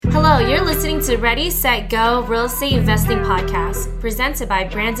you're listening to Ready, Set, Go Real Estate Investing Podcast, presented by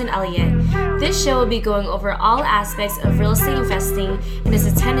Brandon Elliott. This show will be going over all aspects of real estate investing and is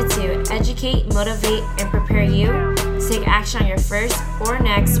intended to educate, motivate, and prepare you to take action on your first or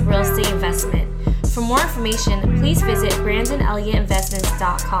next real estate investment. For more information, please visit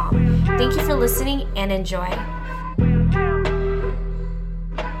BrandonElliottInvestments.com. Thank you for listening and enjoy.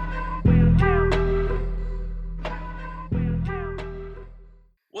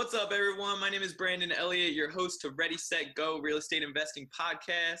 What's up, everyone? My name is Brandon Elliott, your host to Ready, Set, Go Real Estate Investing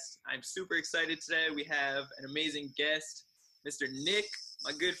Podcast. I'm super excited today. We have an amazing guest, Mr. Nick,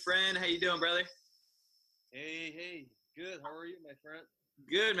 my good friend. How you doing, brother? Hey, good. How are you, my friend?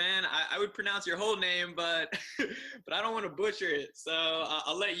 Good, man. I would pronounce your whole name, but but I don't want to butcher it. So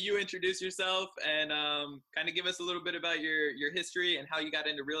I'll let you introduce yourself and kind of give us a little bit about your history and how you got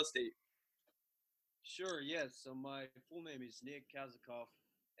into real estate. Sure, yes. So my full name is Nick Kazak,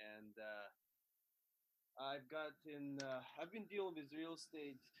 and I've been dealing with real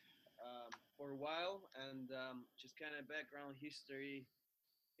estate for a while, and just kind of background history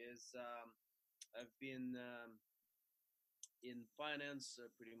is I've been in finance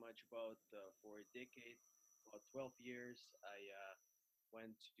pretty much about for a decade, about 12 years. I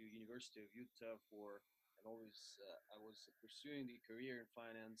went to University of Utah and always I was pursuing the career in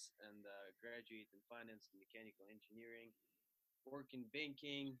finance and graduate in finance and mechanical engineering, work in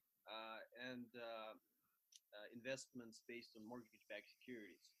banking and investments based on mortgage-backed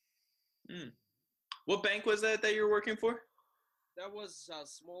securities. Mm. What bank was that you were working for? That was a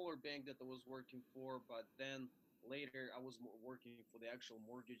smaller bank that I was working for, but then later I was working for the actual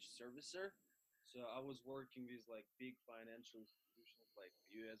mortgage servicer. So I was working with like big financial institutions like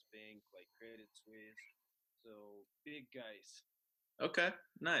U.S. Bank, like Credit Suisse. So big guys. Okay,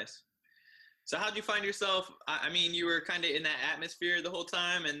 nice. So how'd you find yourself? I mean, you were kind of in that atmosphere the whole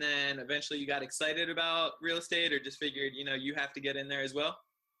time, and then eventually you got excited about real estate, or just figured, you have to get in there as well?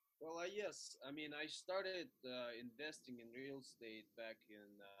 Well, yes. I mean, I started investing in real estate back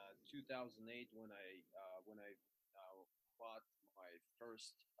in 2008 when I bought my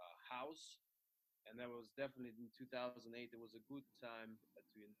first house, and that was definitely in 2008. It was a good time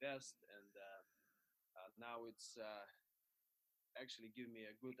to invest, and now it's actually given me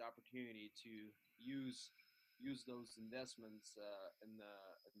a good opportunity to use those investments in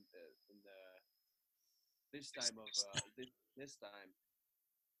this time,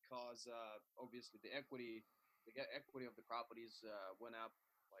 because obviously the equity of the properties went up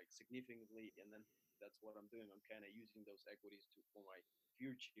like significantly, and then that's what I'm doing. I'm kind of using those equities for my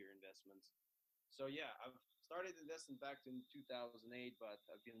future investments. So yeah, I've started investing back in 2008, but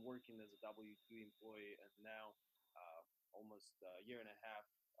I've been working as a W-2 employee, and now almost a year and a half,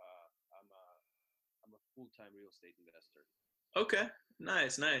 I'm a full-time real estate investor. Okay,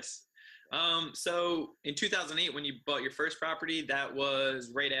 nice. So in 2008, when you bought your first property, that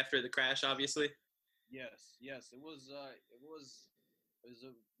was right after the crash, obviously. Yes. It was a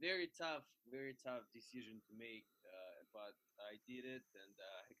very tough decision to make, but I did it, and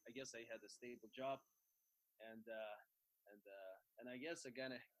I guess I had a stable job, and I guess I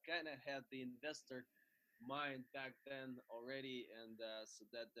kind of had the investor mind back then already, and so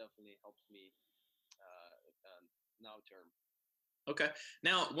that definitely helps me now term. Okay.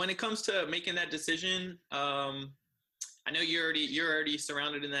 Now, when it comes to making that decision, I know you're already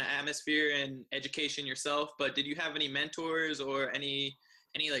surrounded in that atmosphere and education yourself, but did you have any mentors or any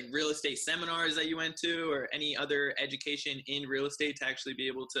like real estate seminars that you went to, or any other education in real estate to actually be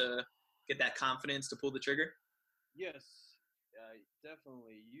able to get that confidence to pull the trigger? Yes,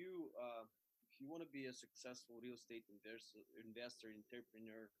 definitely. If you want to be a successful real estate investor,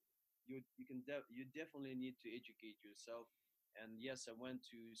 entrepreneur, you definitely need to educate yourself. And yes, I went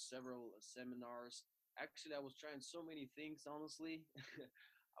to several seminars. Actually, I was trying so many things. Honestly,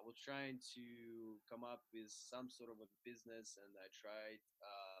 I was trying to come up with some sort of a business, and I tried.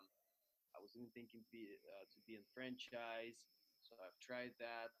 I was even thinking to be in franchise. So I've tried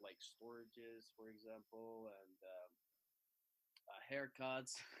that, like storages, for example, and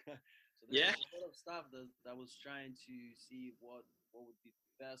haircuts. So there Yeah. was a lot of stuff that I was trying to see what would be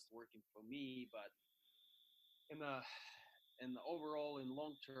best working for me. But in the overall, in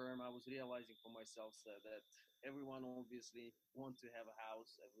long term, I was realizing for myself that everyone obviously want to have a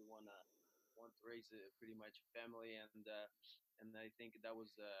house. Everyone want to raise pretty much a family, and I think that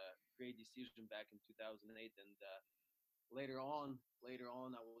was a great decision back in 2008. And later on,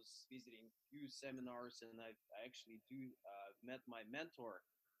 I was visiting few seminars, and I actually met my mentor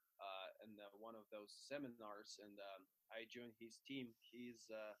in one of those seminars, and I joined his team.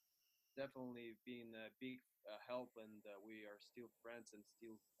 definitely been a big help, and we are still friends, and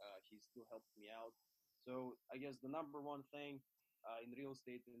still he still helps me out. So I guess the number one thing in real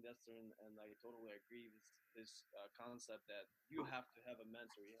estate investor, and I totally agree with this concept that you have to have a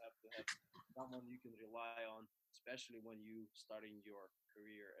mentor. You have to have someone you can rely on, especially when you starting your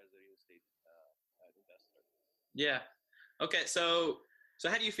career as a real estate investor. Yeah. Okay. So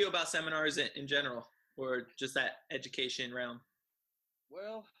how do you feel about seminars in general, or just that education realm?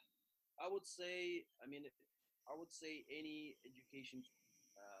 Well, I would say, I mean, I would say any education,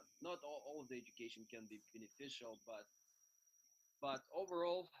 not all of the education can be beneficial, but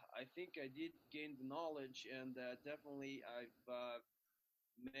overall, I think I did gain the knowledge, and definitely I've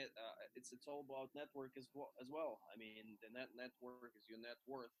met. It's all about network as well. As well, I mean, the network is your net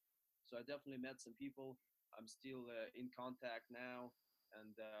worth. So I definitely met some people. I'm still in contact now,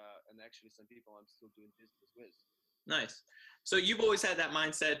 and actually some people I'm still doing business with. Nice. So you've always had that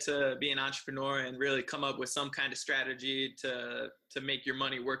mindset to be an entrepreneur and really come up with some kind of strategy to make your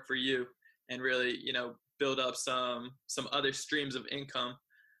money work for you and really, build up some other streams of income.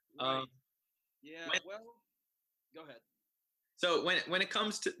 Um, Right. Yeah. when, Well, go ahead. so when it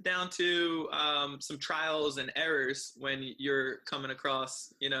comes down to some trials and errors, when you're coming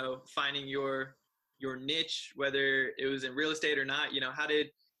across, finding your niche, whether it was in real estate or not,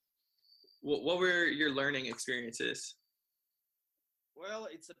 what were your learning experiences? Well,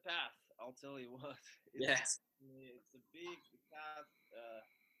 it's a path. I'll tell you what. Yeah. It's a big path,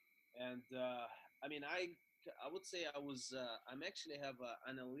 and I mean, I would say I'm actually have a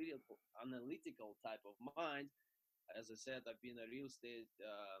analytical type of mind. As I said, I've been a real estate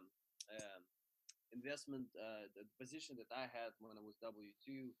investment. The position that I had when I was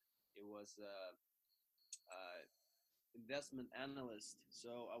W-2, it was investment analyst.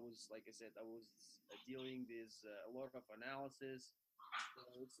 So I was, like I said, I was dealing with a lot of analysis.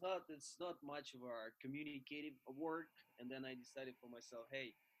 So it's not much of our communicative work. And then I decided for myself,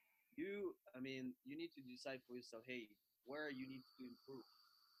 hey, you need to decide for yourself, hey, where you need to improve.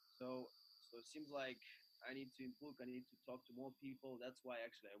 So it seems like I need to improve. I need to talk to more people. That's why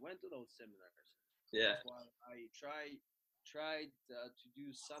actually I went to those seminars. Yeah. That's why I tried to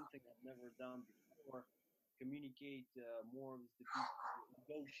do something I've never done before, communicate more with the people,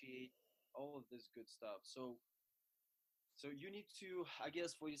 negotiate, all of this good stuff. So you need to, I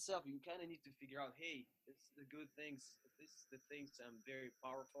guess, for yourself, you kind of need to figure out, hey, this is the good things, this is the things I'm very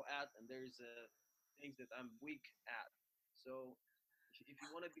powerful at, and there's things that I'm weak at. So if you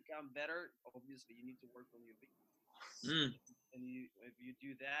want to become better, obviously you need to work on your weaknesses, Mm, and if you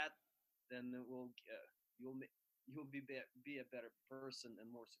do that, then it will you'll be a better person and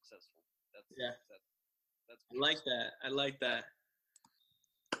more successful. yeah. That that's for I sure. like that. I like that.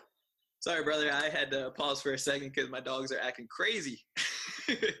 Sorry, brother. I had to pause for a second because my dogs are acting crazy.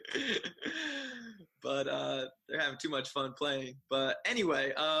 But they're having too much fun playing. But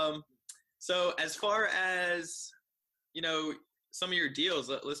anyway, so as far as, you know, some of your deals,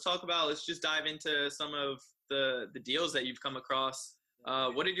 let's just dive into some of the deals that you've come across.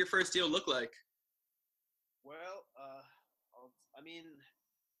 Okay. What did your first deal look like? Well, I mean,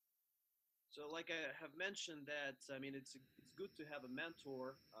 so like I have mentioned that I mean it's good to have a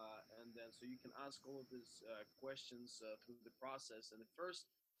mentor, and then so you can ask all of these questions through the process. And the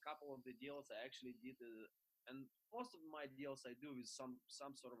first couple of the deals I actually did, and most of my deals I do with some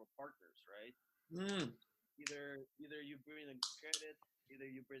sort of a partners, right? Mm, Either you bring a credit, either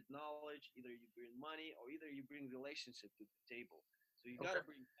you bring knowledge, either you bring money, or either you bring relationship to the table. So you got okay. to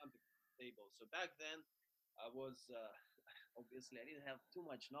bring something to the table. So back then, I was obviously I didn't have too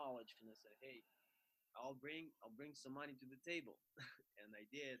much knowledge, and I said, hey, I'll bring some money to the table, and I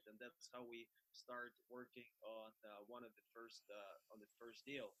did, and that's how we started working on one of the first on the first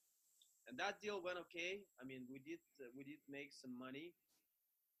deal. And that deal went okay. I mean, we did make some money,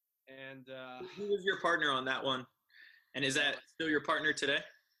 and Who was your partner on that one? And is well, that still your partner today?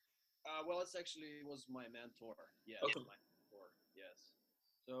 well, it's actually was my mentor. Yes, Okay. my mentor. Yes.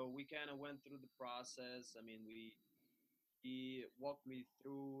 So we kind of went through the process. I mean, he walked me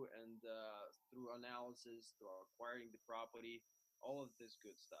through and through analysis, through acquiring the property, all of this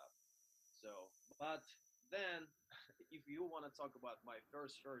good stuff. So, but then, if you want to talk about my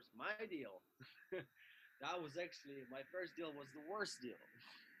my deal, that was actually my first deal was the worst deal.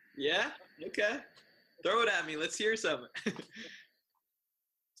 Yeah. Okay. Throw it at me. Let's hear some.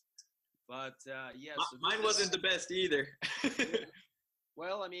 But yeah, so this Mine wasn't the best either. yeah.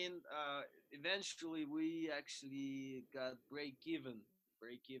 Well, I mean, eventually we actually got break even,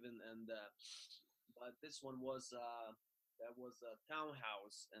 and but this one was that was a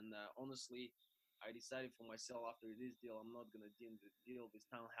townhouse, and honestly, I decided for myself after this deal, I'm not gonna deal with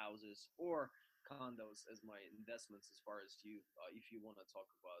townhouses or condos as my investments as far as you, if you want to talk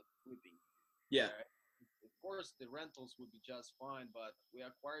about flipping. Yeah. All right. Of course, the rentals would be just fine, but we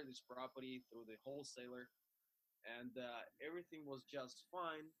acquired this property through the wholesaler, and everything was just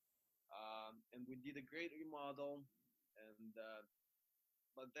fine. And we did a great remodel, and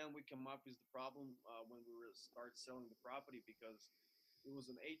but then we come up with the problem when we were start selling the property because it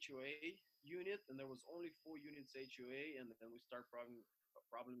was an HOA unit, and there was only 4 units HOA, and then we start problem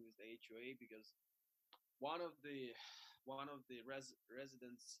with the HOA because one of the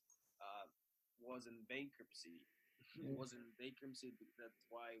residents uh, was in bankruptcy. Was in bankruptcy. That's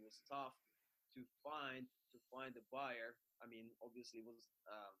why it was tough to find a buyer. I mean, obviously, it was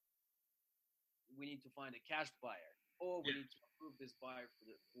we need to find a cash buyer, or we need to approve this buyer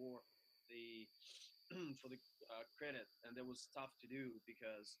for the for the credit, and that was tough to do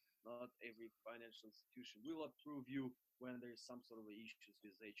because not every financial institution will approve you when there's some sort of issues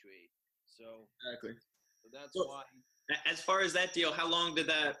with HOA. So, Exactly. so that's So, why. as far as that deal, how long did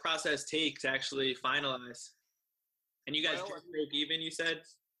that process take to actually finalize? And you guys Well, just broke even, you said?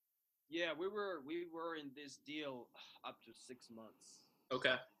 yeah, we were in this deal up to 6 months.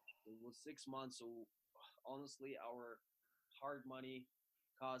 Okay. It was 6 months, so honestly, our hard money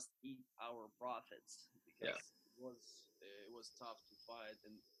cost eat our profits Yeah. because it was tough to find,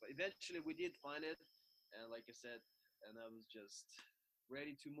 and but eventually we did find it, and like I said, and I was just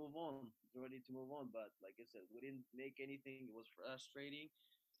ready to move on. But like I said, we didn't make anything. It was frustrating,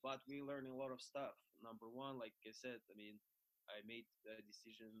 but we learned a lot of stuff. Number one, like I said, I mean, I made a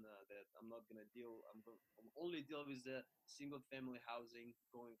decision that I'm not gonna deal. I'm only deal with the single family housing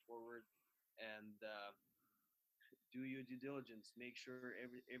going forward, and do your due diligence. Make sure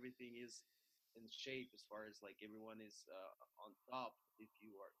everything is in shape as far as like everyone is on top if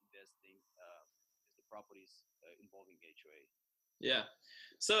you are investing with the properties involving HOA. Yeah.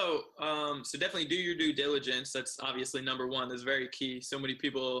 So, so definitely do your due diligence. That's obviously number one. That's very key. So many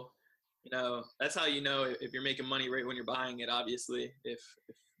people, that's how you know if you're making money right when you're buying it, obviously, if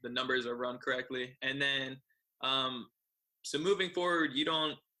the numbers are run correctly. And then, so moving forward, you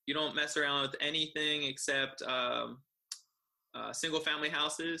don't mess around with anything except single family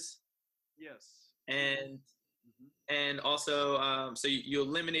houses Yes. and Mhm. and also so you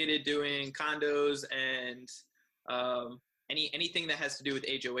eliminated doing condos and um, anything that has to do with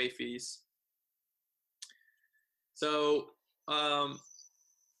HOA fees. So um,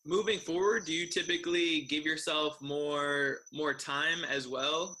 moving forward, do you typically give yourself more time as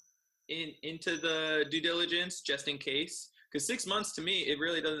well into the due diligence just in case? Because 6 months to me, it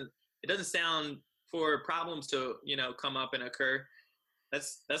doesn't sound for problems to come up and occur.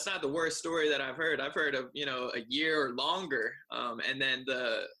 That's not the worst story that I've heard. I've heard of a year or longer, and then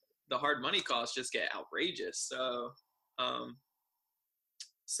the hard money costs just get outrageous. Um,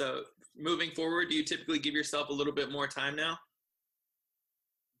 so moving forward, do you typically give yourself a little bit more time now?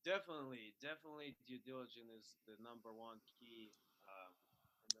 Definitely, due diligence is the number one key, and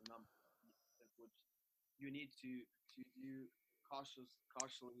the number which you need to do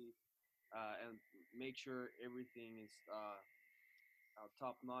cautiously, and make sure everything is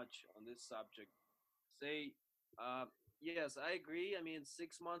top notch on this subject. Say, uh, yes, I agree. I mean,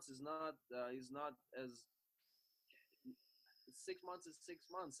 6 months is not as 6 months is 6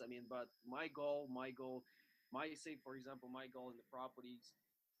 months. I mean, but my say for example, my goal in the properties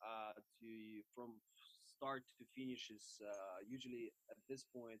to from start to finish is usually at this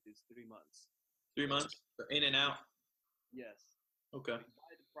point is 3 months. 3 months, So in and out. yes, Okay. you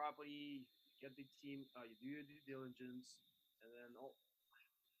buy the property, get the team, you do your due diligence,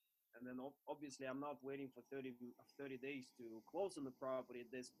 and then obviously I'm not waiting for 30 days to close on the property.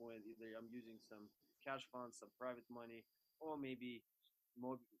 At this point, either I'm using some cash funds, some private money, or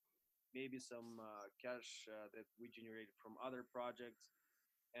more, maybe some cash that we generated from other projects,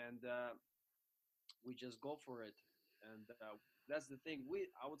 and we just go for it. And that's the thing.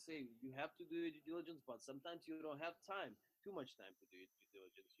 I would say you have to do due diligence, but sometimes you don't have time, too much time to do due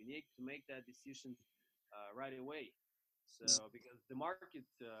diligence. You need to make that decision right away. So because the market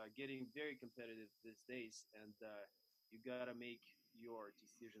getting very competitive these days, and you gotta make your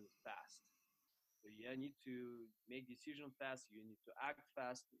decisions fast. So you need to make decision fast. You need to act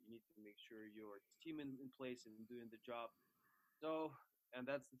fast. You need to make sure your team in place and doing the job. So, and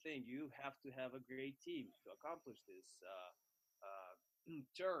that's the thing. You have to have a great team to accomplish this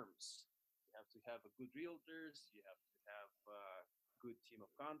terms. You have to have a good realtors. You have to have a good team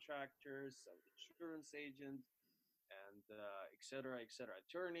of contractors, an insurance agent, and et cetera,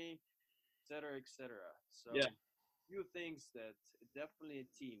 attorney, et cetera, et cetera. Yeah. So, few things that definitely a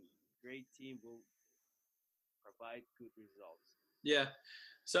team. great team will provide good results. Yeah.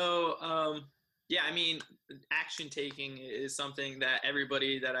 So, yeah, I mean, action taking is something that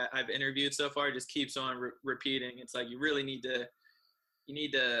everybody that I've interviewed so far just keeps on repeating. It's like you really need to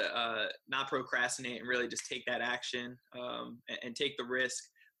not procrastinate and really just take that action, and take the risk.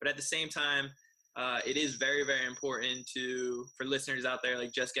 But at the same time, it is very, very important for listeners out there,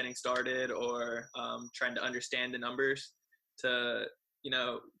 like just getting started or trying to understand the numbers to, you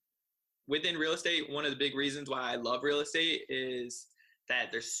know, within real estate, one of the big reasons why I love real estate is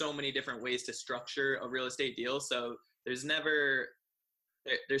that there's so many different ways to structure a real estate deal. So there's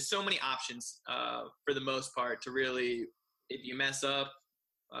so many options for the most part to really, if you mess up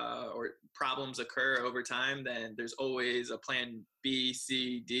or problems occur over time, then there's always a plan B,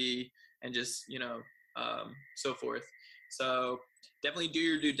 C, D, and just, so forth. So definitely do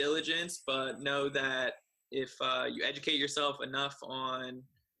your due diligence, but know that if you educate yourself enough on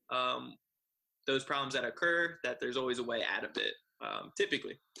those problems that occur, that there's always a way out of it,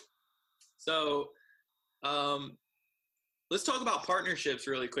 typically. So let's talk about partnerships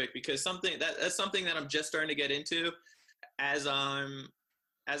really quick, because that's something that I'm just starting to get into. As I'm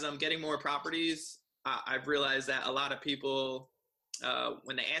getting more properties, I've realized that a lot of people,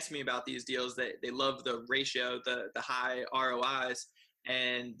 when they ask me about these deals, they love the ratio, the high ROIs,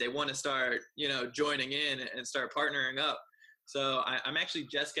 and they want to start, joining in and start partnering up. So I'm actually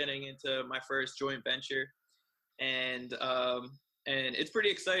just getting into my first joint venture, and it's pretty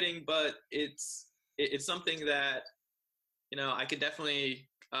exciting, but it's something that, I could definitely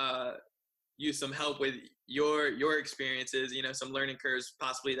use some help with your experiences, some learning curves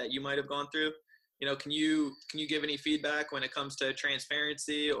possibly that you might have gone through. Can you give any feedback when it comes to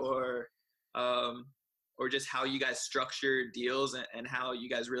transparency or just how you guys structure deals and how you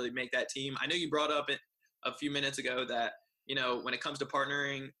guys really make that team? I know you brought up a few minutes ago that, when it comes to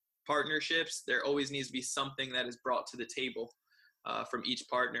partnerships, there always needs to be something that is brought to the table from each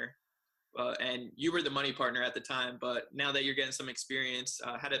partner. And you were the money partner at the time, but now that you're getting some experience,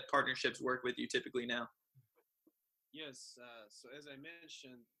 how do partnerships work with you typically now? Yes. So as I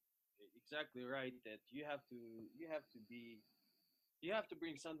mentioned, exactly right. That you have to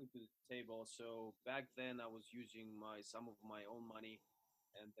bring something to the table. So back then I was using some of my own money,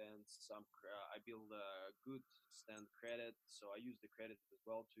 and then I build a good stand credit. So I use the credit as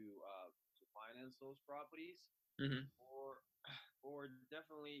well to finance those properties. Mm-hmm. Or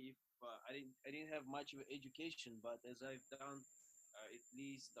definitely if I didn't have much of an education, but as I've done at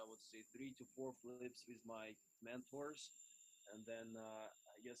least I would say 3 to 4 flips with my mentors, and then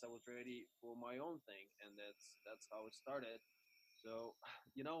I guess I was ready for my own thing, and that's how it started. So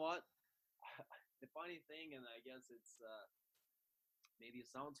you know what? The funny thing, and I guess it's maybe it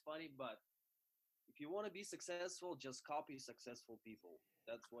sounds funny, but if you want to be successful, just copy successful people.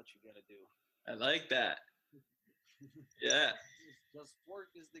 That's what you gotta do. I like that. Yeah. Just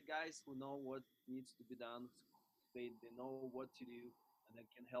work with the guys who know what needs to be done. They know what to do, and they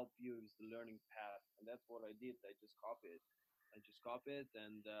can help you with the learning path. And that's what I did. I just copied it,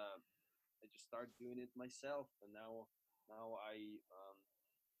 and I just started doing it myself. And now I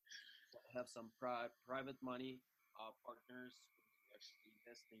have some private money partners who's actually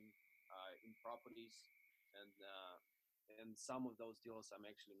investing in properties, and some of those deals I'm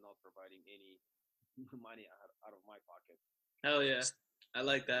actually not providing any money out of my pocket. Hell yeah. I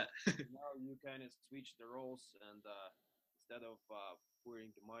like that. Now you kind of switch the roles, and instead of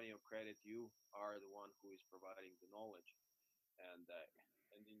pouring the money or credit, you are the one who is providing the knowledge, and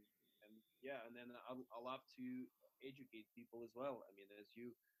and then and then I love to educate people as well. I mean, as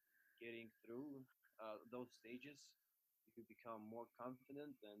you getting through those stages, you become more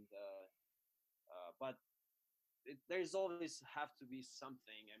confident, and but there's always have to be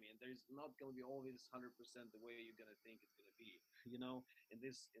something. I mean, there's not going to be always 100% the way you're going to think it's going to be. In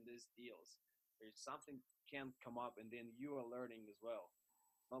these deals, there's something can come up, and then you are learning as well.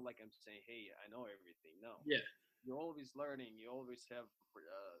 It's not like I'm saying, "Hey, I know everything." No, Yeah. you're always learning. You always have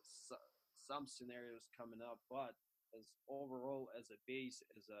some scenarios coming up, but as overall as a base,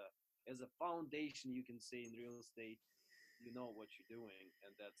 as a foundation, you can say in real estate, you know what you're doing,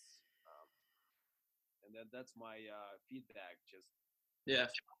 and that's my feedback. Yeah.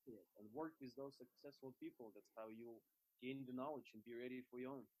 Just copy it and work with those successful people. That's how you gain the knowledge and be ready for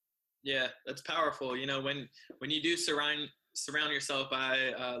your own. Yeah. That's powerful. When you do surround yourself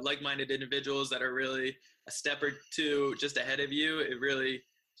by like-minded individuals that are really a step or two just ahead of you, it really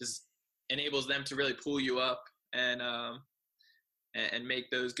just enables them to really pull you up and make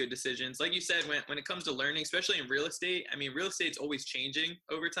those good decisions. Like you said, when it comes to learning, especially in real estate, I mean, real estate's always changing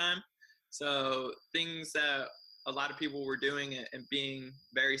over time. So things that a lot of people were doing and being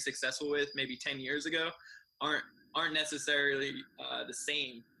very successful with maybe 10 years ago aren't necessarily the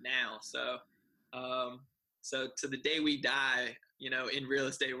same now. So to the day we die, in real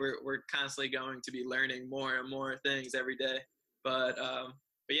estate, we're constantly going to be learning more and more things every day. But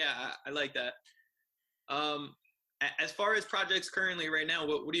yeah, I like that. As far as projects currently right now,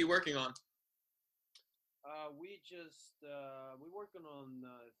 what are you working on? We're working on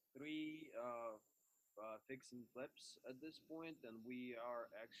three fix and flips at this point, and we are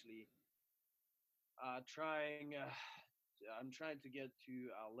actually trying. I'm trying to get to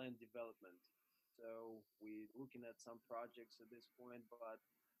land development. So we're looking at some projects at this point, but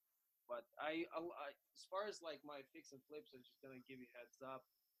as far as like my fix and flips, I'm just gonna give you heads up.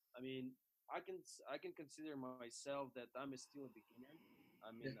 I mean, I can consider myself that I'm still a beginner. I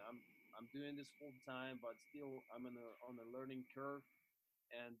mean, I'm doing this full time, but still I'm on a learning curve.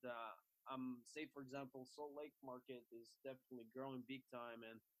 And I'm say for example, Salt Lake market is definitely growing big time,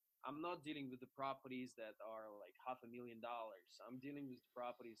 and I'm not dealing with the properties that are like $500,000. I'm dealing with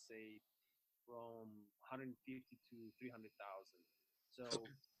properties say from 150 to 300,000. So,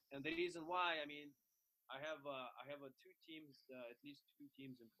 and the reason why, I mean, I have two teams, at least two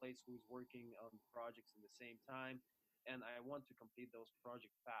teams in place who's working on projects in the same time, and I want to complete those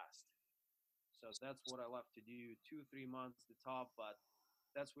projects fast. So that's what I love to do, 2 3 months the top, but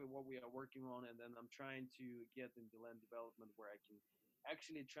that's what we are working on. And then I'm trying to get into land development where I can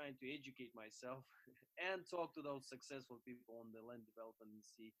actually trying to educate myself and talk to those successful people on the land development and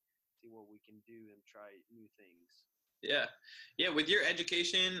see what we can do and try new things. Yeah, yeah. With your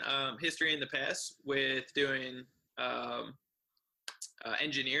education history in the past, with doing um,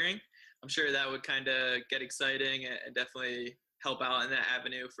 engineering, I'm sure that would kind of get exciting and definitely help out in that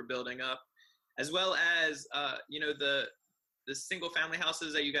avenue for building up, as well as the single family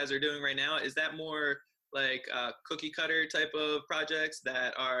houses that you guys are doing right now. Is that more like cookie cutter type of projects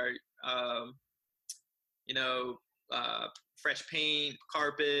that are um, you know, uh, fresh paint,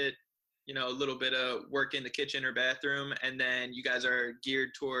 carpet, a little bit of work in the kitchen or bathroom, and then you guys are geared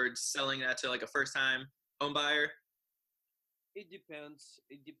towards selling that to like a first time home buyer? It depends.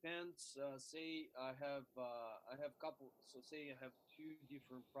 It depends. Say I have couple. So say I have two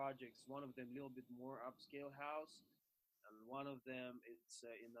different projects. One of them a little bit more upscale house, and one of them it's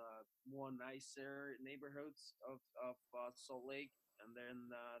in a more nicer neighborhoods of Salt Lake, and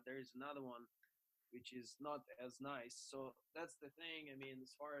then there is another one which is not as nice. So that's the thing. I mean,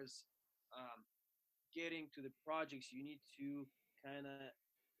 as far as um, getting to the projects, you need to kind of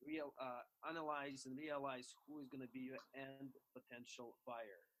analyze and realize who is going to be your end potential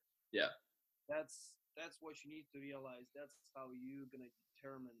buyer. Yeah. That's what you need to realize. That's how you're going to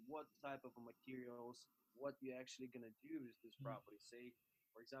determine what type of materials, what you're actually going to do with this property. Say,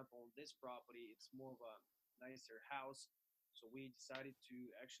 for example, on this property, it's more of a nicer house, so we decided to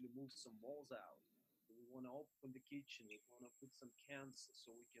actually move some walls out. So we want to open the kitchen. We want to put some cans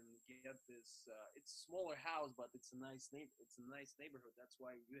so we can get this. It's a smaller house, but it's a nice neighborhood. That's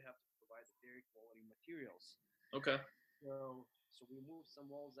why you have to provide the very quality materials. Okay. So we moved some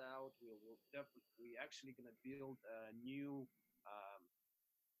walls out. We actually gonna build a new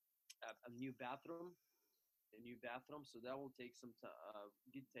bathroom, So that will take some time.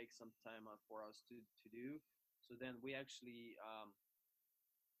 Did take some time for us to do. So then we actually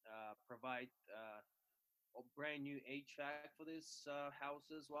provide a brand new HVAC for this house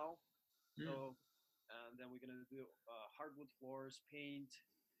as well. Mm. So and then we're gonna do hardwood floors, paint,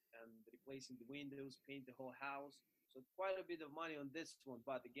 and replacing the windows, paint the whole house. So quite a bit of money on this one,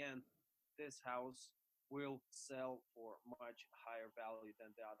 but again, this house will sell for much higher value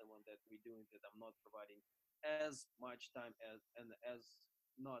than the other one that we're doing. That I'm not providing as much time as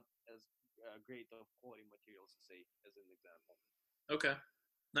not as great of quality materials, say as an example. Okay.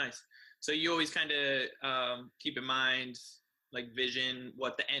 Nice. So you always kind of keep in mind, like, vision,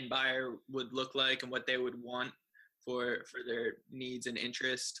 what the end buyer would look like and what they would want for their needs and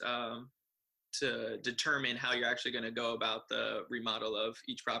interest, to determine how you're actually going to go about the remodel of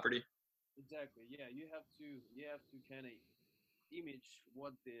each property. Exactly. Yeah, you have to kind of image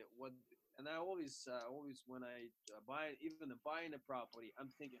and I always when I buy even buying a property,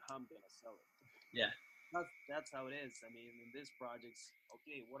 I'm thinking how I'm gonna sell it. Yeah. That's how it is. I mean, in these projects,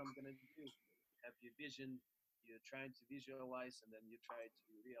 okay, what I'm gonna do? Have your vision. You're trying to visualize, and then you try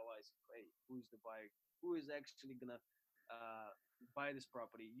to realize, hey, who's the buyer? Who is actually gonna buy this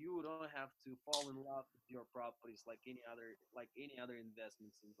property? You don't have to fall in love with your properties like any other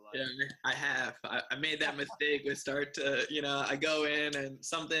investments in Yeah, life. I have. I made that mistake with start to, I go in and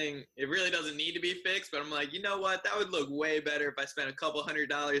something, it really doesn't need to be fixed, but I'm like, you know what? That would look way better if I spent a couple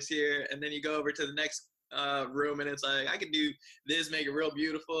 $100s here. And then you go over to the next room, and it's like I could do this, make it real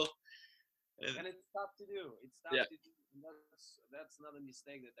beautiful. And it's tough to do. It's tough Yeah. to do. And that's another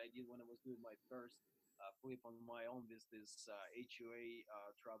mistake that I did when I was doing my first flip on my own business, HOA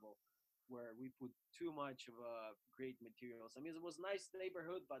trouble, where we put too much of great materials. I mean, it was nice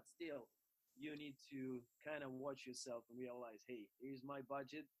neighborhood, but still, you need to kind of watch yourself and realize, hey, here's my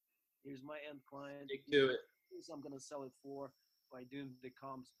budget, here's my end client, Stick to it. here's I'm gonna sell it for by doing the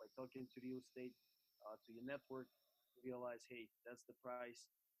comps, by talking to real estate, to your network, realize, hey, that's the price.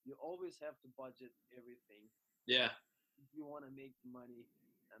 You always have to budget everything Yeah. if you want to make money,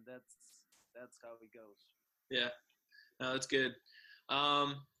 and that's how it goes. Yeah. No, that's good.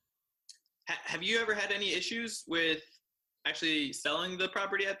 Have you ever had any issues with actually selling the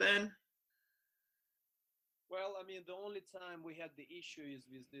property at the end? Well, I mean, the only time we had the issue is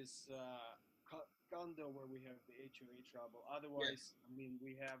with this condo where we have the HOA trouble. Otherwise, I mean,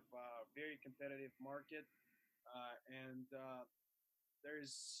 we have a very competitive market, and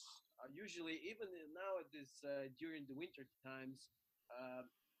there's usually, even now at this during the winter times, uh,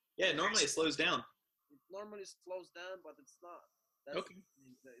 Yeah, normally it slows down. it normally slows down, but it's not. That's Okay.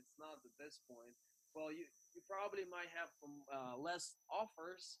 it's not at this point. Well, you probably might have less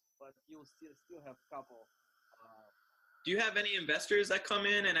offers, but you'll still have a couple. Uh, Do you have any investors that come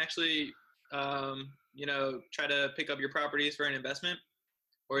in and actually, try to pick up your properties for an investment?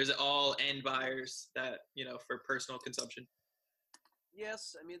 Or is it all end buyers that, for personal consumption?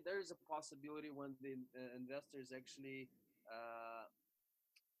 yes, I mean there is a possibility when the investors actually uh,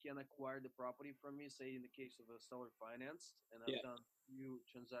 can acquire the property from me. Say in the case of a seller finance, and I've Yeah. done few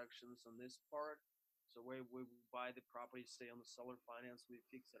transactions on this part. So where we buy the property, say on the seller finance, we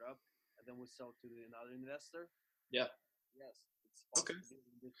fix it up, and then we sell to another investor. Yeah. Yes, it's Okay. possible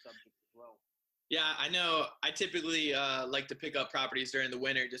in this subject as well. Yeah, I know. I typically like to pick up properties during the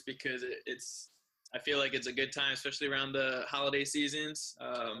winter just because I feel like it's a good time, especially around the holiday seasons.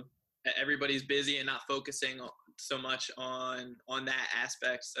 Everybody's busy and not focusing so much on that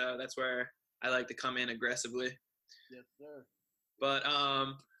aspect. So that's where I like to come in aggressively. Yes, sir. But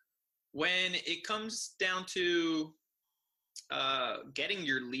when it comes down to getting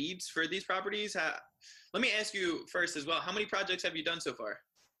your leads for these properties, let me ask you first as well. How many projects have you done so far?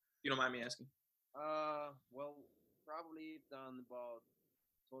 You don't mind me asking? Well, probably done about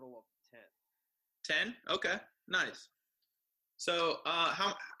total of 10. 10? Okay, nice. So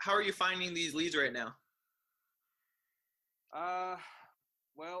how are you finding these leads right now? Uh,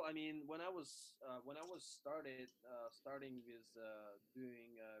 well, I mean, when I was starting with doing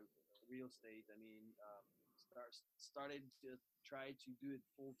real estate, I mean, started to try to do it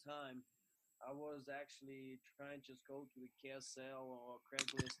full time. I was actually trying to just go to the KSL or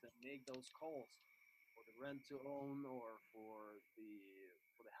Craigslist and make those calls for the rent to own or for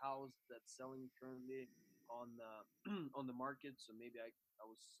the house that's selling currently on on the market. So maybe I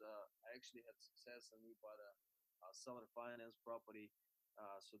actually had success and we bought a seller finance property.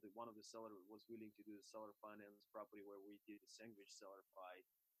 So that one of the seller was willing to do the seller finance property where we did the sandwich seller buy,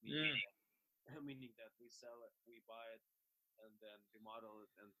 meaning Mm, meaning that we sell it, we buy it, and then remodel it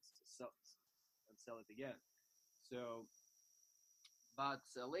and sell it again. So but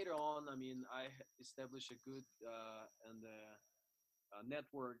later on, I mean, I established a good and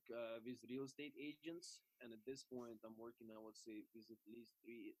network with real estate agents, and at this point, I'm working, I would say, with at least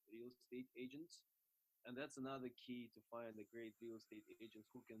three real estate agents, and that's another key to find a great real estate agents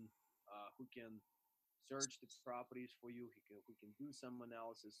who can search the properties for you, who can do some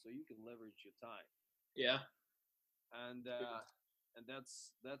analysis, so you can leverage your time, yeah. and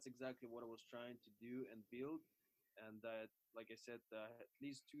that's exactly what I was trying to do and build. And that, like I said, at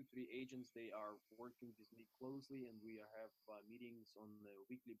least 2 3 agents, they are working with me closely, and we have meetings on a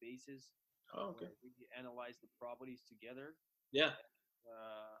weekly basis Oh, okay. where we analyze the properties together, Yeah.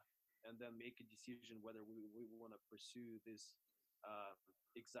 uh, and then make a decision whether we want to pursue this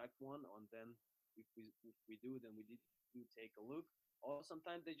exact one. And then if we do, then we do take a look. Or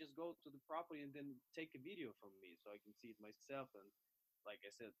sometimes they just go to the property and then take a video from me so I can see it myself. And like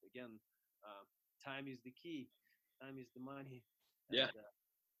I said again, uh, time is the key. Time is the money. Yeah. And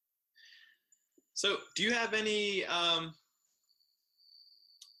So do you have any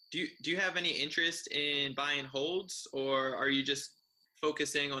do you have any interest in buying holds, or are you just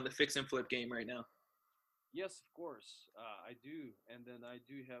focusing on the fix and flip game right now? yes, of course, I do. And then I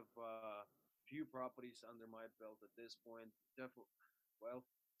do have few properties under my belt at this point. Definitely. Well,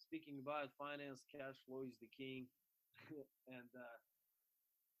 speaking about finance, cash flow is the king, and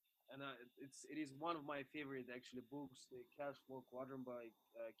it is one of my favorite actually books, the Cash Flow Quadrant by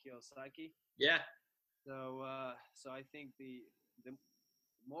Kiyosaki. Yeah. So I think the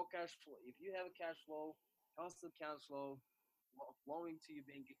more cash flow. If you have a cash flow, constant cash flow flowing to your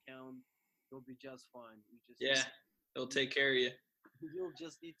bank account, you'll be just fine. You just Yeah, it'll need, take care of you. you'll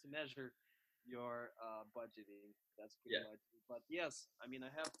just need to measure your budgeting. That's pretty Yeah. much it. But yes, I mean,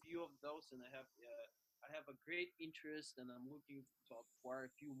 I have few of those, and I have a great interest, and I'm looking to acquire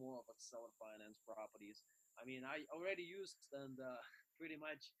a few more of a seller finance properties. I mean, I already used and pretty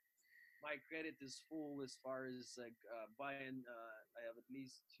much my credit is full as far as like buying. I have at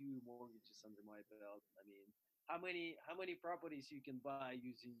least two mortgages under my belt. I mean, how many properties you can buy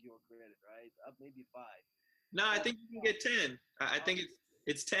using your credit, right? Up maybe five. No, I Oh, think you can get 10. I oh, think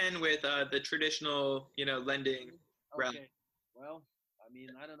it's 10 with the traditional, lending route. okay. Well, I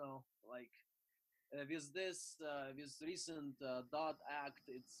mean, I don't know. Like with recent dot act,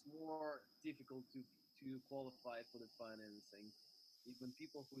 it's more difficult to qualify for the financing. Even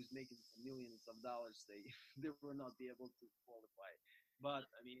people who is making millions of dollars, they they will not be able to qualify. But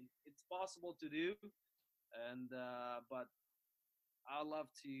I mean, it's possible to do, and but I love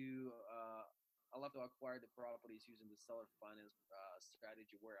to uh, I love to acquire the properties using the seller finance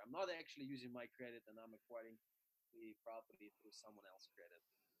strategy, where I'm not actually using my credit and I'm acquiring the property through someone else's credit,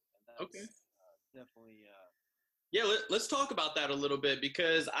 and Okay. that's definitely Yeah, let's talk about that a little bit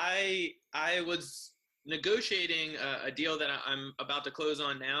because I was negotiating a deal that I'm about to close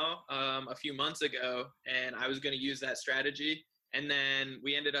on now a few months ago, and I was going to use that strategy, and then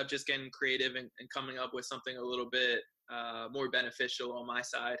we ended up just getting creative and coming up with something a little bit more beneficial on my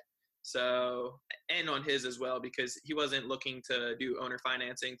side. So and on his as well because he wasn't looking to do owner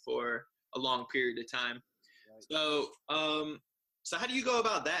financing for a long period of time. right. So how do you go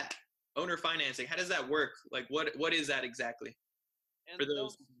about that? Owner financing, how does that work? Like what is that exactly And for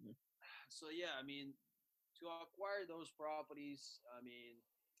those? those, so yeah, I mean, to acquire those properties, I mean,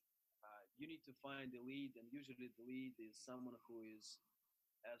 you need to find the lead, and usually the lead is someone who is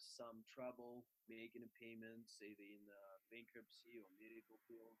has some trouble making a payment, say they in bankruptcy or medical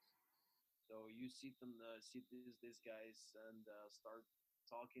bills. So you see these guys and start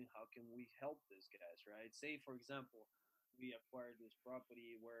talking. How can we help these guys, right? Say for example, we acquired this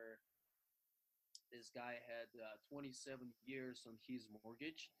property where this guy had 27 years on his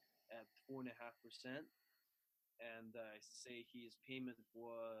mortgage at 4.5%, and say his payment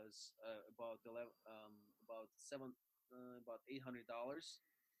was about $800.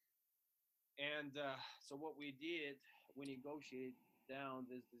 And so what we did, we negotiated down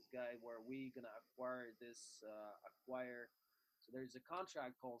this guy where we gonna acquire this acquire. So there's a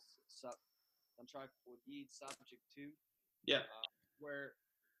contract called contract for deed subject to, Yeah. where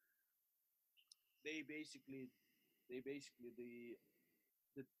they basically the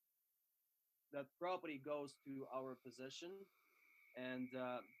that property goes to our possession, and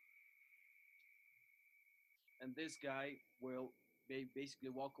and this guy will basically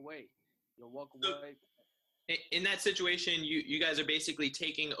walk away. You'll walk So away. in that situation, you guys are basically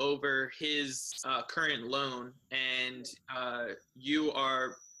taking over his current loan, and you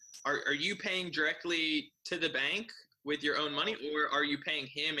are you paying directly to the bank with your own money, or are you paying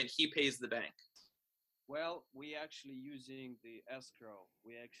him and he pays the bank? Well, we actually using the escrow.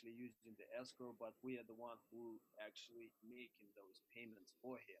 We actually using the escrow, but we are the one who actually making those payments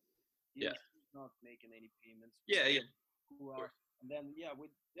for him. Yeah. He's not making any payments. Yeah. Yeah. Who Of are course. and then yeah,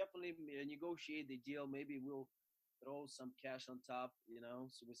 we definitely negotiate the deal. Maybe we'll throw some cash on top,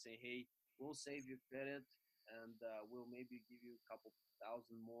 So we say, hey, we'll save your credit, and we'll maybe give you a couple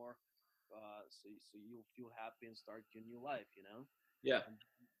thousand more, so you'll feel happy and start your new life. Yeah. And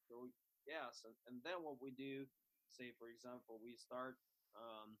so yes, and then what we do, say for example, we're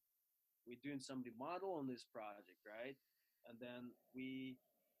doing some remodel on this project, right? And then we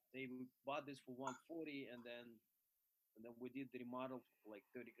bought this for 140, and then we did the remodel for like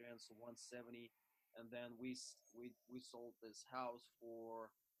 30 grand, so 170, and then we sold this house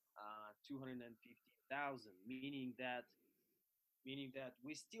for 250,000, meaning that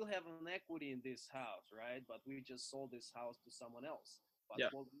we still have an equity in this house, right? But we just sold this house to someone else. But Yeah.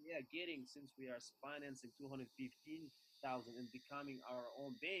 what we are getting, since we are financing 215,000 and becoming our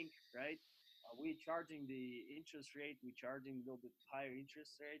own bank, right? We're charging the interest rate. We're charging a little bit higher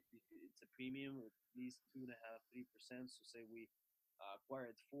interest rate. It's a premium, at least 2.5, 3%. So say we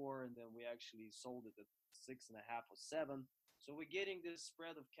acquired 4, and then we actually sold it at 6.5 or 7. So we're getting this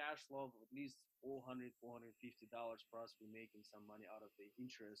spread of cash flow of at least $450 plus. We're making some money out of the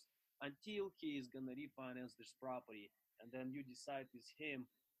interest until he is gonna refinance this property, and then you decide with him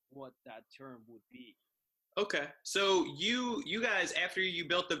what that term would be. Okay. So you guys, after you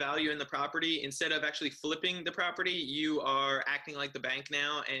built the value in the property, instead of actually flipping the property, you are acting like the bank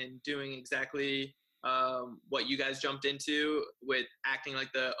now and doing exactly what you guys jumped into with acting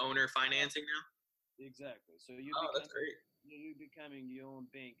like the owner financing now? Exactly. So Oh, that's great. you're becoming your own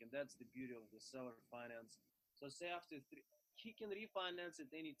bank, and that's the beauty of the seller finance. So say after he can refinance it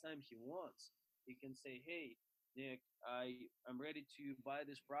anytime he wants. He can say, "Hey, Nick, I'm ready to buy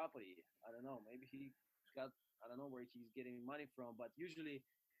this property." I don't know. Maybe he got I don't know where he's getting money from, but usually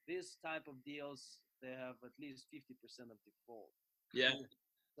this type of deals they have at least 50% of default. Yeah.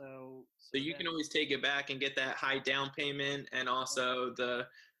 So So you then can always take it back and get that high down payment, and also the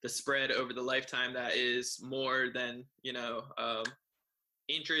spread over the lifetime that is more than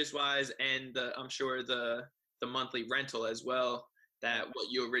interest wise, and I'm sure the monthly rental as well, that what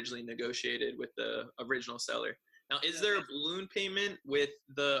you originally negotiated with the original seller. Now, is yeah, there a balloon payment with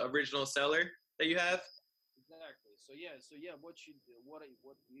the original seller that you have? exactly. So yeah, what you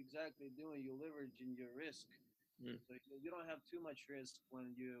exactly doing? You leveraging your risk. Mm. So you don't have too much risk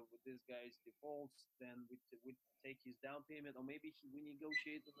when you with this guy's defaults. Then we take his down payment, or maybe we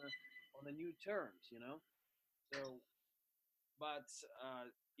negotiate on the new terms. So, but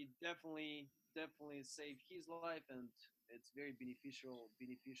it definitely saved his life, and it's very beneficial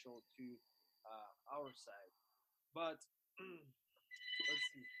to our side. But let's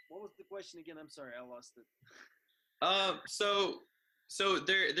see, what was the question again? I'm sorry, I lost it. So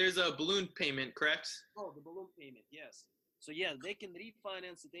there's a balloon payment, correct? Oh, the balloon payment, yes. So yeah, they can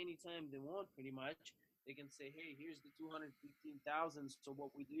refinance it anytime they want, pretty much. They can say, "Hey, here's the 215,000." So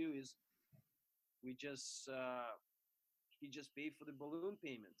what we do is we just he just pay for the balloon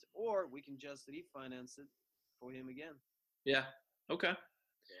payment, or we can just refinance it for him again. Yeah. Okay.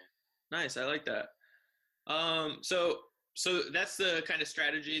 So Nice. I like that. So that's the kind of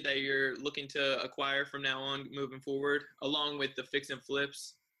strategy that you're looking to acquire from now on, moving forward, along with the fix and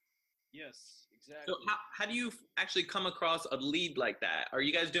flips. yes, So exactly. how do you actually come across a lead like that? Are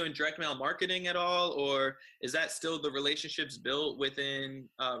you guys doing direct mail marketing at all, or is that still the relationships built within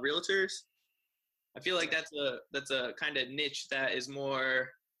realtors? I feel like that's a kind of niche that is more,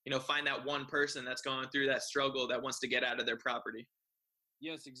 find that one person that's going through that struggle that wants to get out of their property.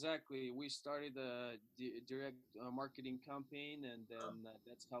 Yes, exactly. We started a direct marketing campaign, and then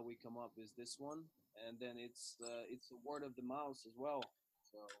that's how we come up with this one. And then it's a word of the mouth as well.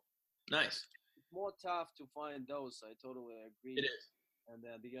 So Nice. it's more tough to find those. I totally It agree. is. And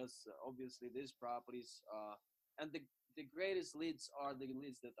because obviously these properties, and the greatest leads are the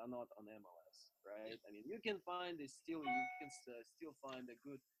leads that are not on MLS, right? I mean, you can find you can still find a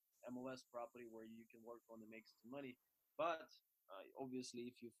good MLS property where you can work on and make some money, but obviously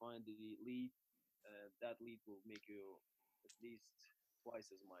if you find the lead, that lead will make you at least twice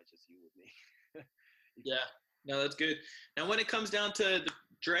as much as you would make. Yeah. No, that's good. Now, when it comes down to the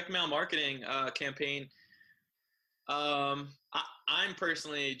direct mail marketing campaign, I'm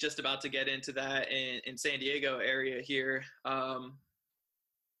personally just about to get into that in San Diego area here.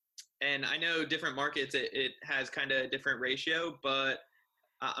 And I know different markets, it has kind of a different ratio, but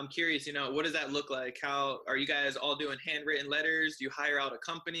I'm curious, what does that look like? How are you guys all doing handwritten letters? Do you hire out a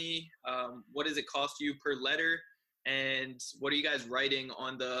company? What does it cost you per letter? And what are you guys writing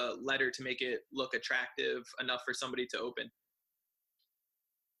on the letter to make it look attractive enough for somebody to open?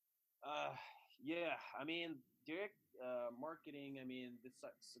 Uh, yeah, I mean, direct marketing. I mean, the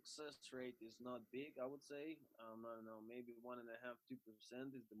success rate is not big. I would say, I don't know, maybe 1.5,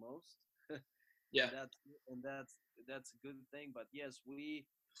 2% is the most, Yeah. and that's a good thing. But yes, we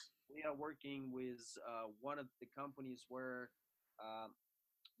are working with one of the companies where um,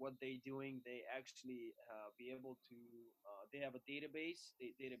 what they doing, they actually be able to. They have a database.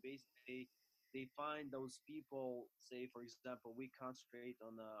 They find those people. Say, for example, we concentrate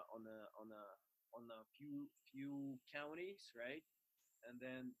on a few counties, right? And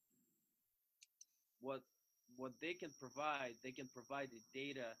then what what they can provide the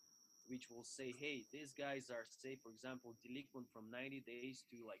data which will say, hey, these guys are, say for example, delinquent from 90 days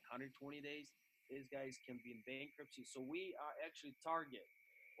to like 120 days. These guys can be in bankruptcy. So we are actually target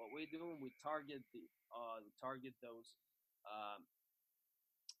what we're doing. We target um,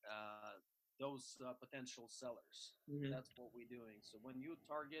 those potential sellers. Hmm. That's what we're doing. So when you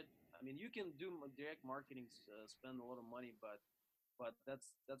target, I mean, you can do direct marketing, spend a lot of money, but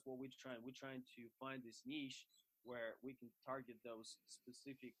that's what we're trying. We're trying to find this niche where we can target those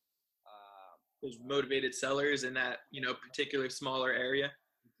specific. Uh, There's motivated sellers in that, particular smaller area.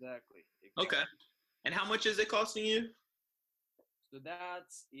 exactly, Okay. exactly. And how much is it costing you? So that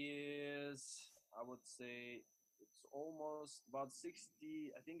is, I would say, it's almost about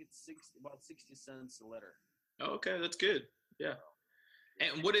 60. I think it's about 60 cents a letter. Oh, okay, that's good. Yeah. So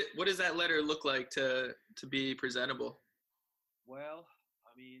yeah. And what does that letter look like to be presentable? Well,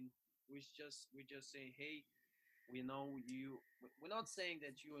 I mean, we just saying, hey, we know you. We're not saying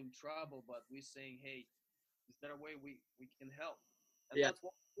that you're in trouble, but we're saying, hey, is there a way we can help? And Yeah. that's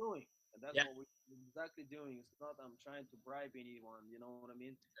what we're doing. And that's Yeah. what we're exactly doing. It's not I'm trying to bribe anyone. You know what I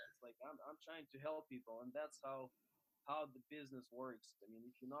mean? It's like I'm trying to help people, and that's how the business works. I mean,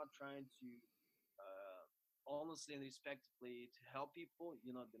 if you're not trying to honestly and respectfully to help people,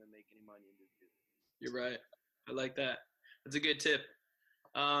 you're not gonna make any money in this business. You're right. I like that. That's a good tip.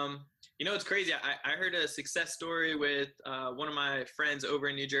 It's crazy. I heard a success story with one of my friends over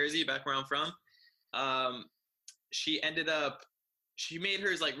in New Jersey, back where I'm from. Um, she made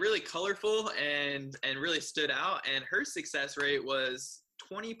hers like really colorful and really stood out, and her success rate was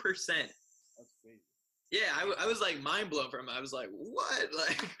 20%. That's crazy. Yeah, I was like mind blown from it. I was like, what?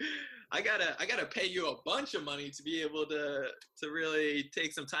 Like, I gotta pay you a bunch of money to be able to really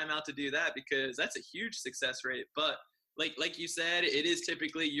take some time out to do that, because that's a huge success rate. But like you said, it is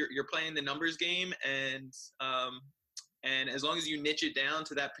typically you're playing the numbers game, and as long as you niche it down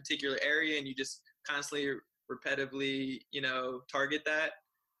to that particular area and you just constantly repetitively target that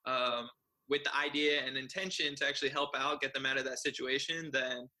with the idea and intention to actually help out, get them out of that situation,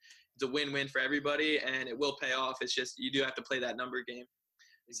 then it's a win-win for everybody, and it will pay off. It's just you do have to play that number game.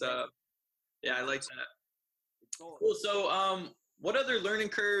 Exactly. So yeah, I like that. It's all, Cool. So what other learning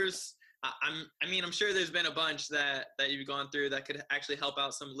curves? I'm sure there's been a bunch that you've gone through that could actually help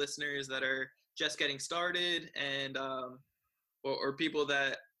out some listeners that are just getting started, and or people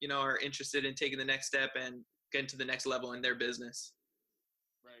that are interested in taking the next step and getting to the next level in their business.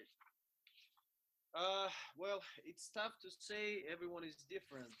 right. Well, it's tough to say. Everyone is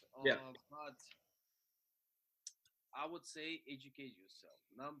different. Yeah. But I would say educate yourself.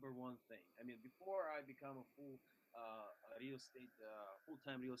 Number one thing. I mean, before I become a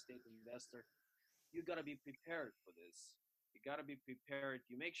full-time real estate investor, you gotta be prepared for this. You gotta be prepared.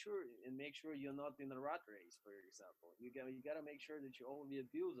 Make sure you're not in a rat race. For example, you gotta make sure that all of your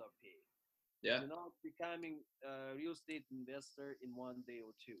bills are paid. Yeah. You're not becoming a real estate investor in one day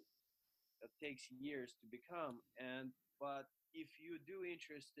or two. That takes years to become. But if you do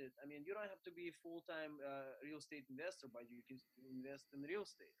interested, I mean, you don't have to be a full-time real estate investor, but you can still invest in real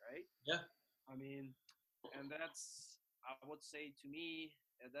estate, right? Yeah. I mean, and I would say to me,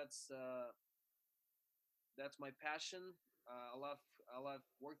 that's my passion. I love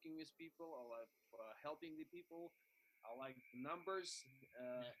working with people. I love helping the people. I like the numbers,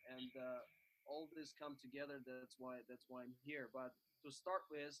 and all this come together. That's why I'm here. But to start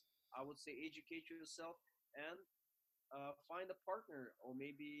with, I would say educate yourself and find a partner, or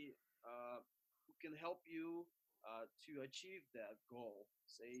maybe who can help you to achieve that goal.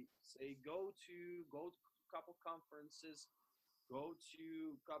 Say go to a couple conferences, go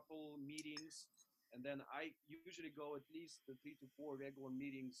to a couple meetings, and then I usually go at least the 3 to 4 regular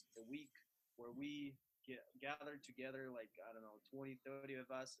meetings a week where we gather together, like I don't know, 20, 30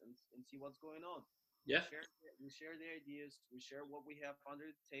 of us, and see what's going on. Yeah. We share the ideas, we share what we have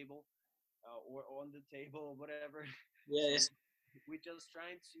under the table, or on the table or whatever. Yeah. So we're just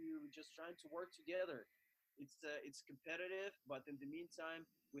trying to work together. It's competitive, but in the meantime,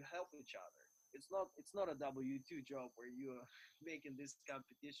 we help each other. It's not a W-2 job where you're making this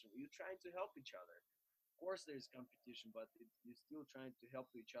competition. You're trying to help each other. Of course, there's competition, but you're still trying to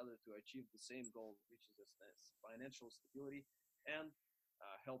help each other to achieve the same goal, which is financial stability and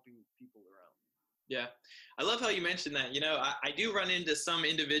helping people around. Yeah. I love how you mentioned that. I do run into some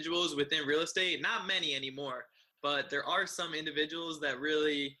individuals within real estate, not many anymore, but there are some individuals that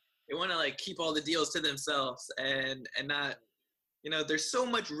really, they want to like keep all the deals to themselves and not, there's so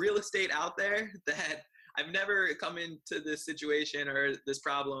much real estate out there that I've never come into this situation or this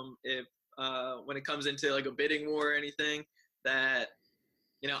problem if when it comes into like a bidding war or anything that,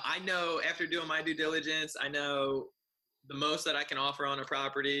 I know after doing my due diligence, I know the most that I can offer on a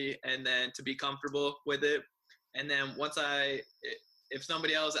property and then to be comfortable with it. And then if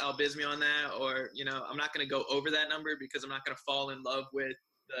somebody else outbids me on that, or, I'm not going to go over that number because I'm not going to fall in love with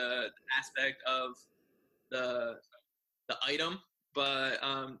the aspect of the item, but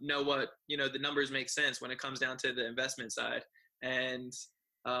know what, the numbers make sense when it comes down to the investment side. And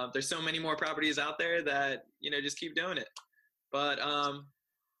there's so many more properties out there that, just keep doing it. But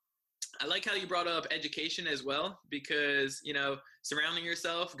I like how you brought up education as well, because, surrounding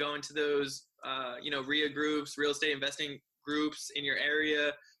yourself, going to those, RIA groups, real estate investing groups in your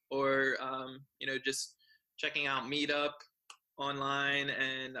area, or, just checking out Meetup online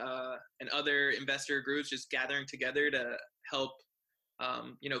and other investor groups, just gathering together to help,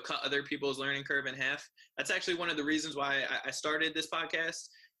 cut other people's learning curve in half. That's actually one of the reasons why I started this podcast,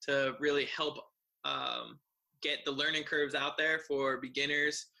 to really help get the learning curves out there for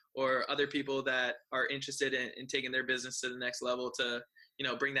beginners or other people that are interested in taking their business to the next level to,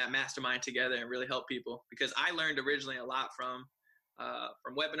 bring that mastermind together and really help people. Because I learned originally a lot from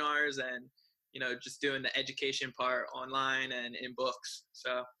webinars and, just doing the education part online and in books.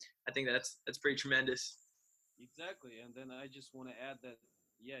 So I think that's pretty tremendous. Exactly. And then I just want to add that,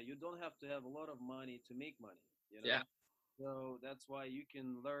 yeah, you don't have to have a lot of money to make money, Yeah. So that's why you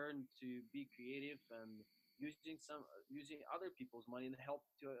can learn to be creative and using other people's money and help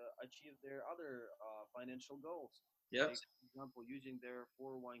to achieve their other financial goals. Yep. Like, for example, using their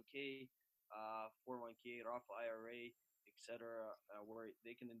 401k, Roth IRA, etc., where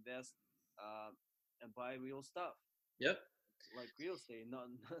they can invest uh, and buy real stuff Yep. like real estate,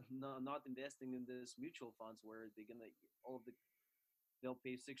 not investing in this mutual funds where they're gonna all of the they'll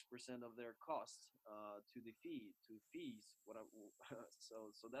pay 6% of their costs to the fees. Whatever.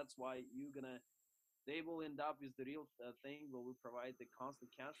 So that's why you're gonna they will end up with the real thing where we provide the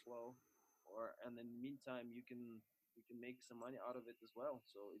constant cash flow, or and in the meantime you can make some money out of it as well.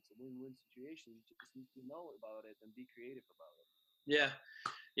 So it's a win-win situation. You just need to know about it and be creative about it. Yeah.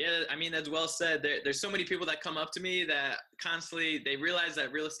 Yeah, I mean, that's well said. There's so many people that come up to me that constantly, they realize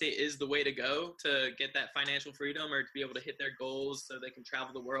that real estate is the way to go to get that financial freedom or to be able to hit their goals so they can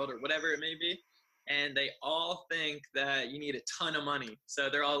travel the world or whatever it may be. And they all think that you need a ton of money. So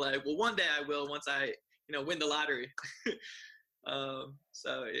they're all like, well, one day I will once I, win the lottery.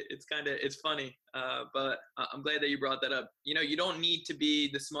 So it's funny. But I'm glad that you brought that up. You don't need to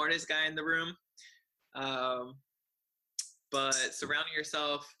be the smartest guy in the room. But surrounding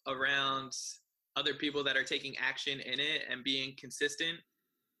yourself around other people that are taking action in it and being consistent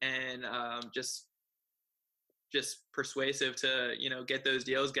and just persuasive to get those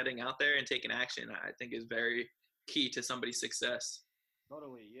deals, getting out there and taking action, I think is very key to somebody's success.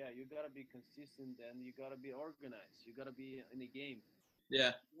 Totally, yeah. You gotta be consistent and you gotta be organized. You gotta be in the game.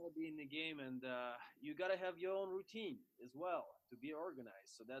 Yeah. You gotta be in the game, and you gotta have your own routine as well to be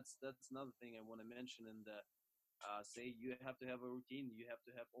organized. So that's another thing I want to mention. And say you have to have a routine. You have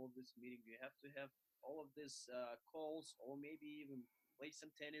to have all of this meeting. You have to have all of this calls, or maybe even play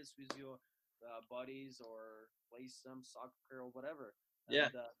some tennis with your buddies, or play some soccer or whatever.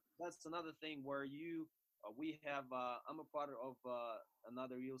 Yeah. And that's another thing where we have. I'm a part of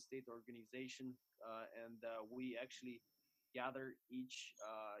another real estate organization, and we actually gather each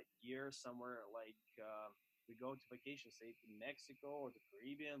year somewhere like we go to vacation, say in Mexico or the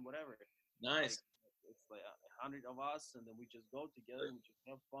Caribbean, whatever. Like Nice. it's like 100 of us, and then we just go together and we just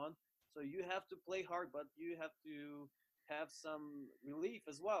have fun. So you have to play hard, but you have to have some relief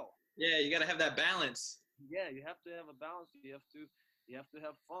as well. Yeah, you got to have that balance. Yeah, you have to have a balance. You have to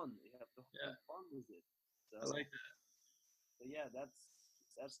have fun. You have to Yeah. have fun with it. So, I like that. so yeah, that's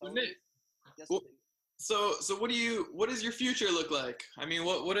So how it Nick, is. Yes, well, so what does your future look like? I mean,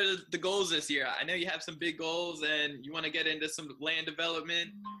 what are the goals this year? I know you have some big goals and you want to get into some land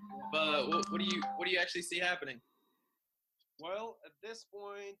development, but what do you actually see happening? well, at this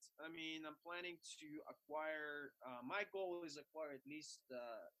point, I mean, I'm planning to acquire. My goal is acquire at least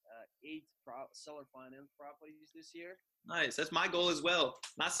eight seller finance properties this year. Nice. That's my goal as well.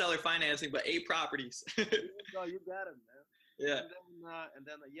 Not seller financing, but 8 properties. No, you got it, man. Yeah. And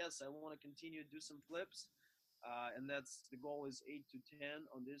then yes, I want to continue to do some flips, and that's the goal is 8 to 10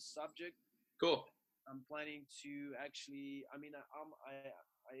 on this subject. Cool. I'm planning to actually. I mean,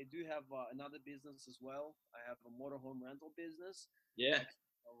 I do have another business as well. I have a motorhome rental business. Yeah.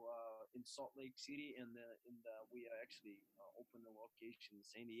 In Salt Lake City, and we are actually open a location in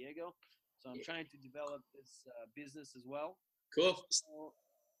San Diego. So I'm trying to develop this business as well. Cool. So,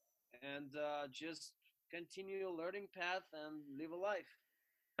 and just continue a learning path and live a life.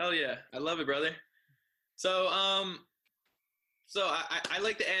 Hell yeah. I love it, brother. So I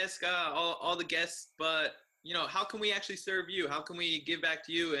like to ask all the guests, but how can we actually serve you? How can we give back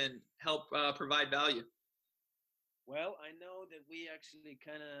to you and help provide value? Well, I know that we actually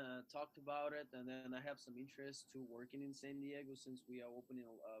kind of talked about it, and then I have some interest to working in San Diego since we are opening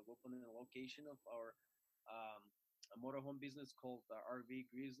a location of our um, a motorhome business called RV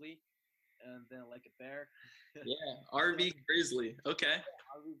Grizzly, and then like a bear. Yeah, RV Grizzly. Okay.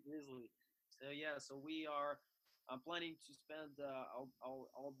 RV Grizzly. So yeah, so we are. I'm planning to spend.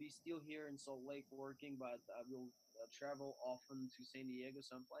 I'll be still here in Salt Lake working, but I will travel often to San Diego.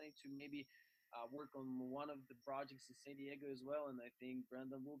 So I'm planning to maybe work on one of the projects in San Diego as well. And I think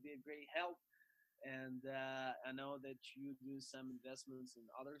Brandon will be a great help. And I know that you do some investments in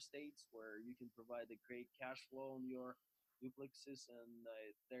other states where you can provide a great cash flow on your duplexes, and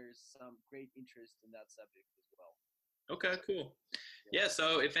there's some great interest in that subject as well. Okay, cool. Yeah,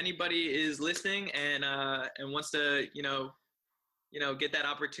 so if anybody is listening and wants to, get that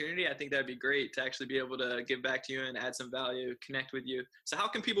opportunity, I think that'd be great to actually be able to give back to you and add some value, connect with you. So how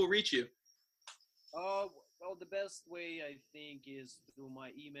can people reach you? Well, the best way I think is through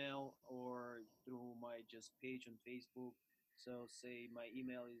my email or through my just page on Facebook. So say my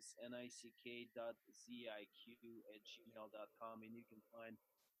email is nick.zik@gmail.com, and you can find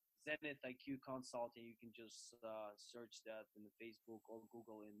Zenith IQ Consulting. You can just search that in the Facebook or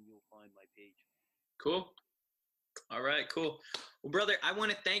Google, and you'll find my page. Cool. All right, cool. Well, brother, I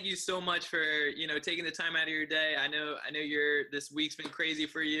want to thank you so much for, taking the time out of your day. I know this week's been crazy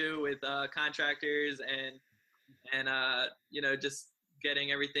for you with contractors and just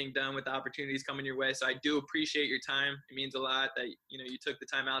getting everything done with the opportunities coming your way. So I do appreciate your time. It means a lot that, you took the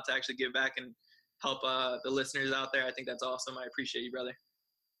time out to actually give back and help the listeners out there. I think that's awesome. I appreciate you, brother.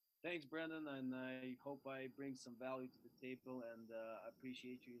 Thanks, Brandon, and I hope I bring some value to the table, and I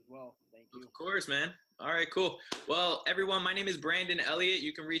appreciate you as well. Thank you. Of course, man. All right, cool. Well, everyone, my name is Brandon Elliott.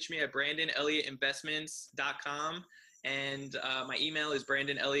 You can reach me at brandonelliotinvestments.com, and my email is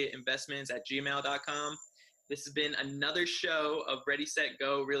brandonelliotinvestments@gmail.com. This has been another show of Ready, Set,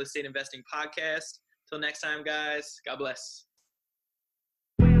 Go Real Estate Investing Podcast. Till next time, guys. God bless.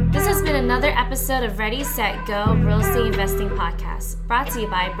 This has been another episode of Ready, Set, Go Real Estate Investing Podcast, brought to you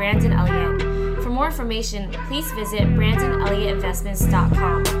by Brandon Elliott. For more information, please visit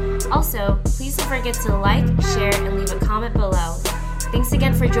brandonelliotinvestments.com. Also, please don't forget to like, share, and leave a comment below. Thanks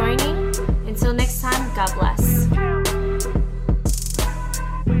again for joining. Until next time, God bless.